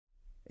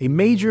A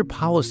major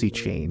policy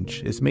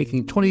change is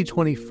making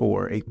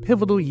 2024 a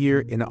pivotal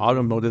year in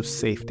automotive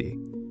safety.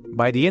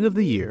 By the end of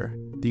the year,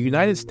 the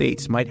United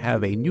States might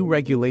have a new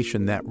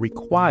regulation that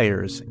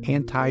requires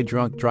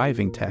anti-drunk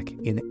driving tech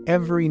in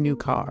every new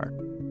car.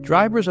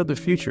 Drivers of the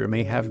future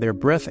may have their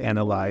breath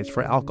analyzed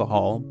for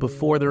alcohol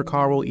before their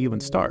car will even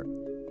start.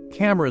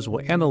 Cameras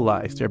will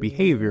analyze their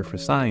behavior for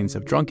signs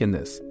of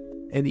drunkenness,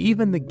 and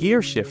even the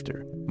gear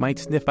shifter might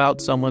sniff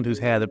out someone who's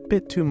had a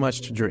bit too much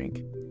to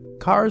drink.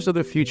 Cars of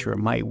the future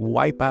might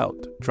wipe out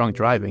drunk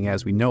driving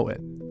as we know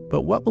it,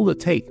 but what will it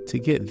take to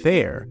get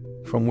there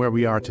from where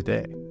we are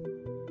today?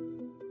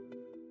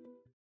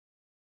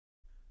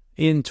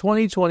 In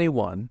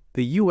 2021,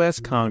 the U.S.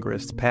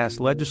 Congress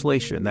passed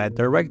legislation that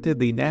directed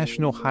the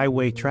National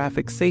Highway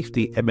Traffic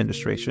Safety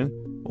Administration,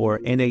 or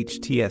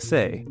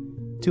NHTSA,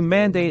 to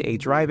mandate a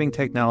driving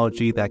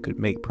technology that could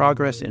make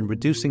progress in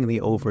reducing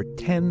the over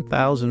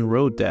 10,000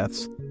 road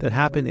deaths that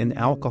happen in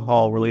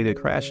alcohol-related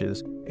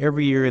crashes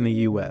every year in the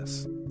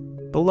U.S.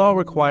 The law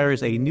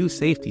requires a new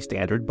safety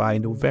standard by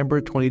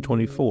November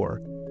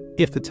 2024,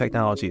 if the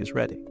technology is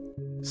ready.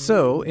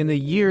 So, in a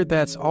year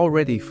that's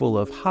already full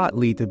of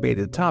hotly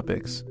debated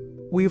topics,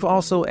 we've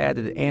also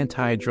added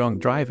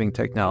anti-drunk driving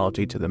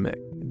technology to the mix.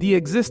 The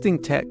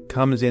existing tech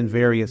comes in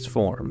various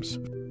forms.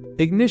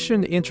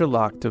 Ignition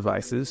interlock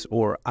devices,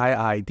 or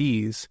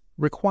IIDs,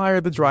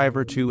 require the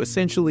driver to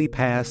essentially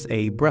pass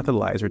a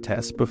breathalyzer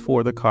test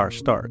before the car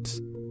starts.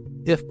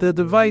 If the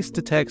device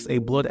detects a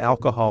blood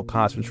alcohol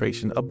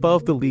concentration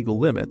above the legal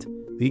limit,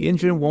 the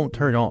engine won't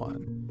turn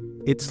on.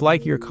 It's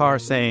like your car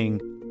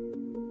saying,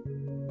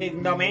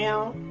 "No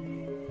ma'am.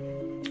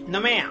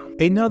 No ma'am."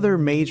 Another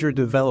major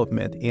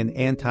development in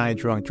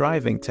anti-drunk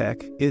driving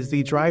tech is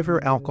the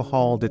Driver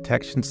Alcohol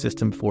Detection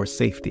System for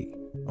Safety,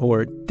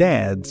 or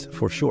DADSS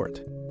for short.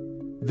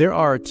 There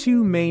are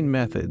two main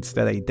methods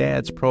that a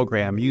DADSS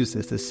program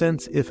uses to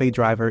sense if a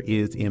driver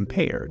is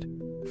impaired.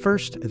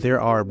 First,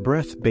 there are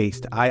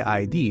breath-based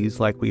IIDs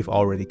like we've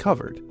already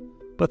covered.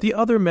 But the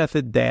other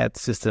method DADSS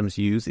systems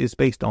use is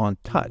based on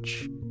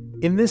touch.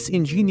 In this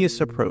ingenious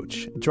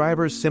approach,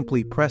 drivers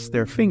simply press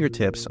their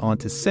fingertips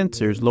onto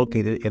sensors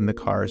located in the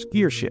car's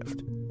gear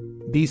shift.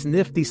 These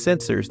nifty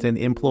sensors then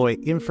employ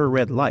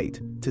infrared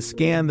light to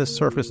scan the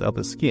surface of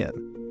the skin,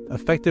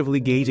 effectively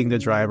gauging the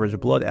driver's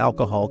blood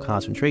alcohol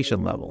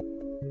concentration level.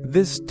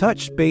 This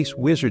touch-based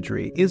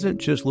wizardry isn't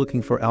just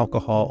looking for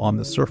alcohol on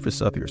the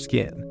surface of your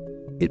skin.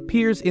 It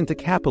peers into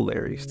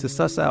capillaries to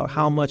suss out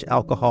how much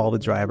alcohol the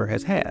driver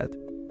has had.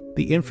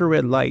 The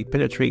infrared light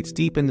penetrates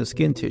deep into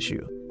skin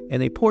tissue,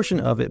 and a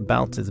portion of it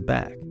bounces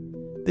back.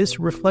 This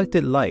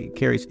reflected light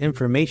carries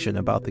information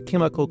about the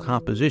chemical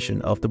composition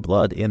of the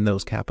blood in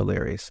those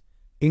capillaries,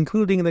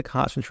 including the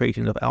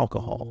concentration of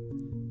alcohol.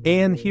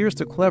 And here's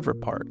the clever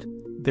part.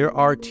 There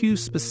are two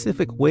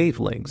specific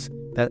wavelengths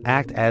that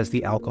act as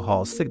the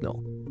alcohol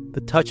signal.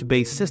 The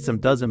touch-based system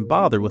doesn't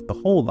bother with the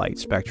whole light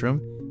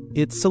spectrum.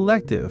 It's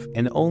selective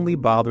and only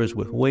bothers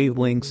with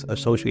wavelengths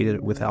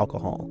associated with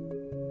alcohol.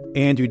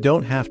 And you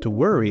don't have to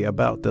worry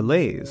about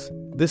delays.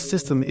 This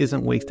system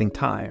isn't wasting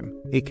time.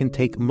 It can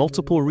take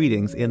multiple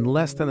readings in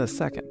less than a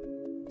second.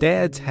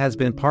 DADSS has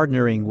been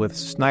partnering with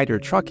Schneider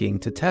Trucking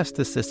to test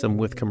the system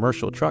with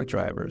commercial truck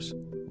drivers.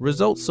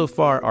 Results so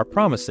far are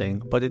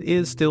promising, but it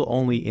is still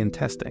only in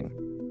testing.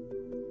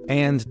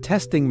 And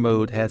testing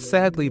mode has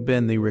sadly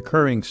been the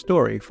recurring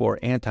story for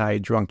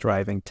anti-drunk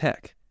driving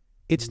tech.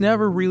 It's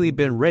never really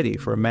been ready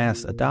for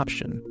mass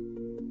adoption.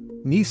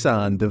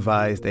 Nissan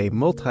devised a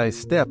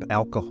multi-step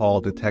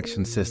alcohol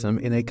detection system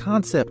in a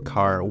concept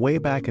car way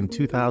back in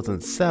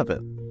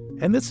 2007,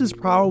 and this is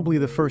probably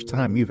the first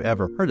time you've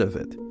ever heard of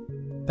it.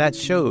 That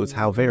shows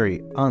how very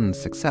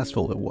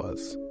unsuccessful it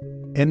was.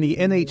 And the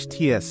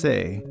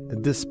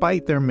NHTSA,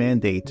 despite their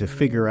mandate to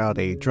figure out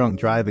a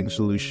drunk driving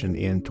solution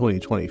in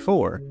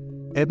 2024,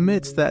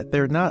 admits that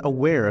they're not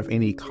aware of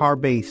any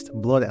car-based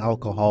blood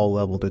alcohol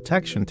level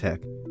detection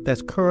tech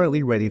that's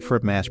currently ready for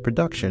mass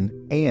production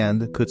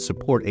and could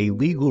support a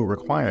legal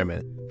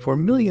requirement for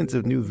millions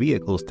of new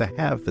vehicles to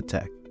have the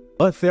tech.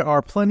 But there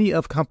are plenty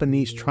of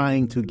companies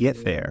trying to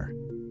get there.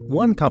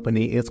 One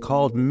company is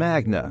called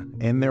Magna,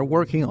 and they're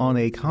working on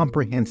a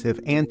comprehensive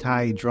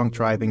anti-drunk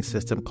driving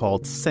system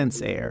called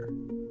SenseAir.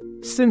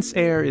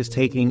 SenseAir is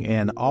taking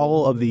an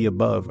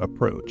all-of-the-above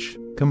approach,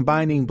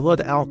 combining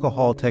blood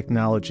alcohol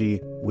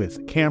technology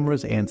with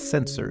cameras and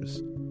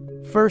sensors.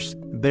 First,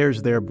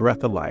 there's their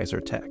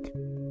breathalyzer tech.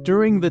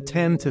 During the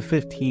 10 to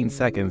 15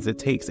 seconds it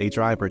takes a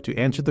driver to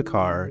enter the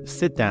car,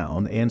 sit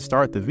down, and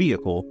start the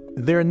vehicle,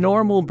 their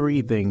normal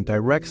breathing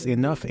directs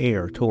enough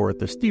air toward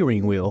the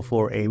steering wheel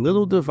for a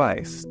little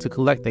device to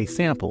collect a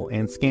sample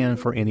and scan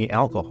for any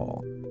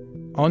alcohol.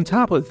 On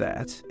top of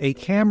that, a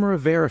camera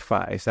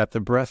verifies that the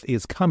breath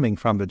is coming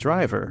from the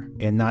driver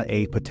and not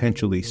a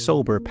potentially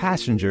sober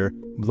passenger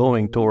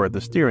blowing toward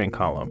the steering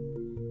column.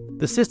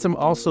 The system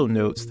also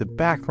notes the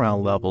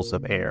background levels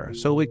of air,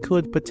 so it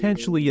could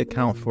potentially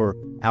account for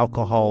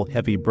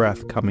alcohol-heavy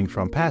breath coming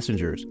from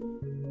passengers,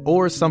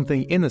 or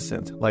something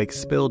innocent like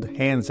spilled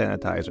hand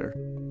sanitizer.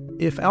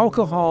 If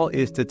alcohol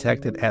is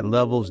detected at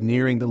levels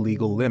nearing the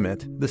legal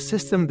limit, the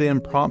system then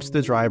prompts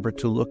the driver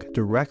to look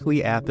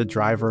directly at the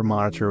driver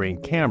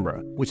monitoring camera,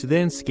 which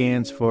then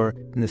scans for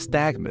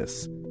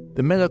nystagmus,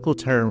 the medical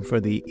term for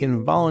the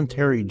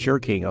involuntary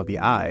jerking of the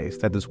eyes.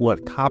 That is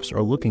what cops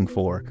are looking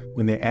for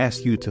when they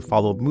ask you to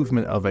follow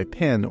movement of a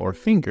pen or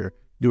finger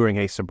during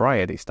a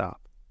sobriety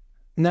stop.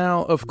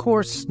 Now, of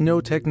course,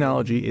 no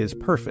technology is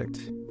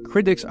perfect.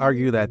 Critics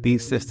argue that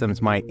these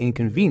systems might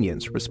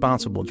inconvenience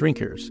responsible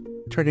drinkers,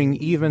 turning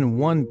even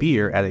one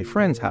beer at a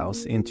friend's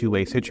house into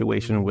a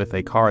situation with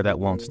a car that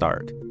won't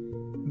start.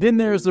 Then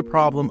there's the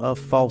problem of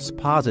false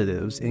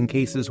positives in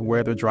cases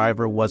where the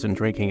driver wasn't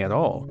drinking at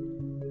all.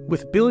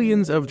 With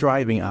billions of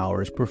driving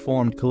hours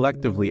performed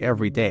collectively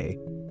every day,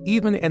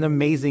 even an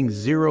amazing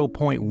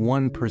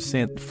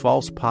 0.1%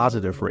 false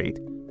positive rate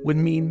would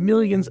mean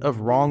millions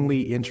of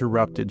wrongly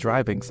interrupted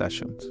driving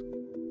sessions.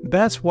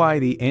 That's why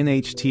the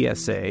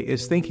NHTSA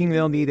is thinking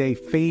they'll need a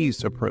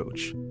phased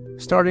approach,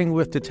 starting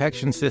with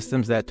detection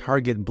systems that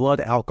target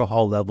blood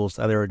alcohol levels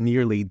that are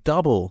nearly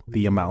double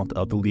the amount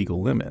of the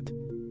legal limit.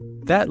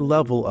 That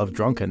level of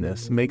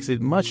drunkenness makes it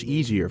much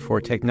easier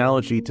for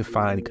technology to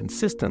find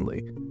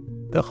consistently.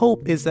 The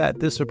hope is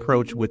that this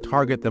approach would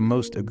target the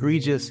most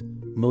egregious,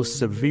 most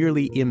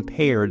severely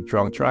impaired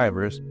drunk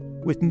drivers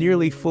with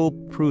nearly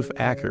foolproof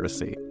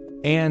accuracy.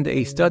 And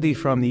a study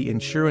from the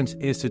Insurance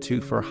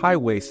Institute for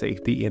Highway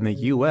Safety in the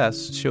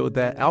U.S. showed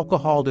that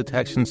alcohol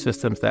detection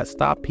systems that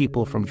stop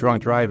people from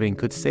drunk driving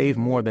could save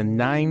more than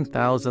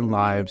 9,000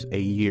 lives a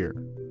year.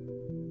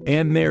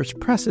 And there's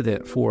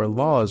precedent for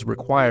laws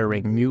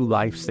requiring new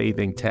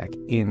life-saving tech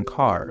in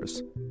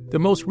cars. The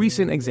most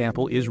recent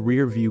example is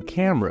rear-view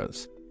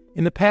cameras.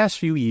 In the past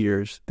few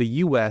years, the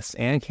U.S.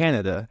 and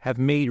Canada have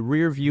made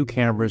rear-view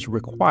cameras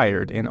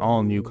required in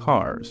all new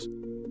cars.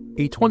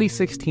 A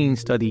 2016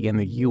 study in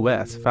the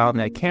U.S. found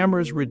that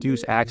cameras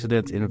reduce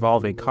accidents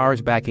involving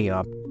cars backing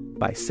up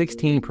by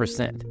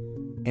 16%,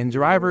 and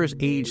drivers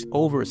aged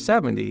over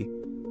 70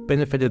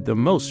 benefited the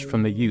most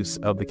from the use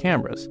of the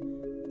cameras.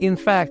 In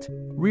fact,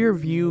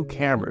 rear-view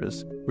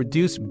cameras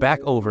reduce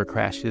back-over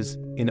crashes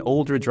in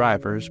older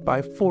drivers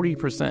by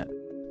 40%.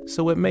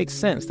 So it makes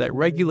sense that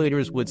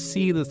regulators would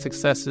see the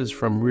successes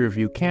from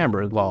rear-view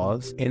camera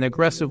laws and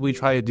aggressively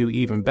try to do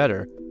even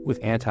better with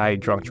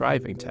anti-drunk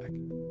driving tech.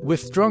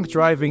 With drunk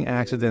driving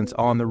accidents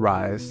on the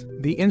rise,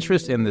 the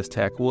interest in this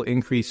tech will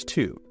increase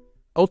too.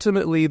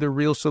 Ultimately, the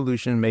real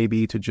solution may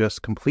be to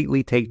just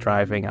completely take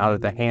driving out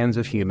of the hands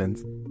of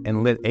humans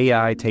and let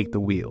AI take the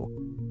wheel.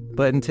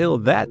 But until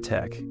that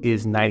tech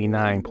is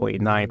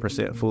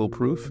 99.9%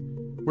 foolproof,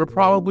 we're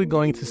probably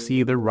going to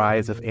see the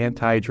rise of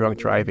anti-drunk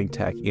driving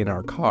tech in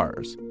our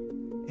cars.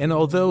 And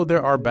although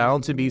there are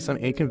bound to be some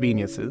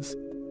inconveniences,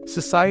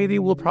 society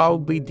will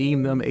probably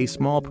deem them a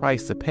small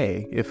price to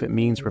pay if it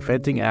means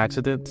preventing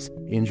accidents,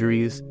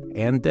 injuries,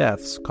 and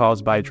deaths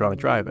caused by drunk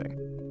driving.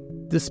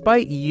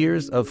 Despite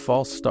years of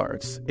false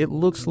starts, it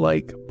looks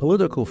like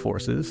political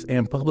forces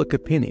and public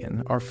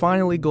opinion are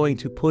finally going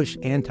to push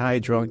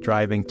anti-drunk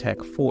driving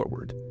tech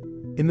forward.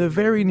 In the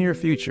very near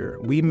future,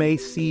 we may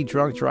see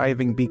drunk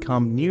driving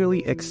become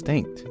nearly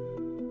extinct.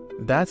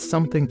 That's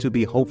something to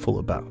be hopeful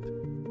about.